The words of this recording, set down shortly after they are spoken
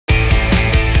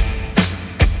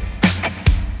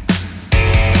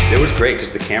great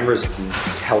because the cameras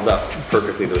held up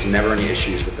perfectly. There was never any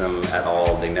issues with them at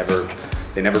all. They never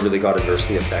really got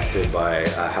adversely affected by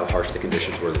how harsh the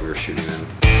conditions were that we were shooting in.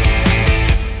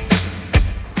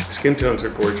 Skin tones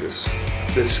are gorgeous.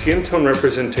 The skin tone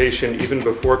representation, even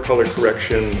before color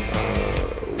correction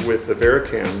with the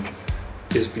VariCam,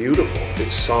 is beautiful.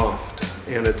 It's soft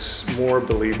and it's more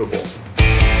believable.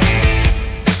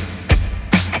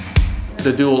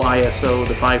 The dual ISO,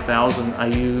 the 5000, I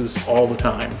use all the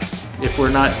time. If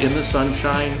we're not in the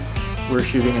sunshine, we're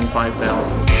shooting in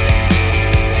 5000.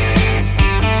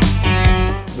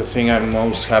 The thing I'm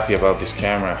most happy about this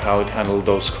camera, how it handled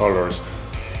those colors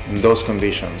in those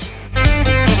conditions.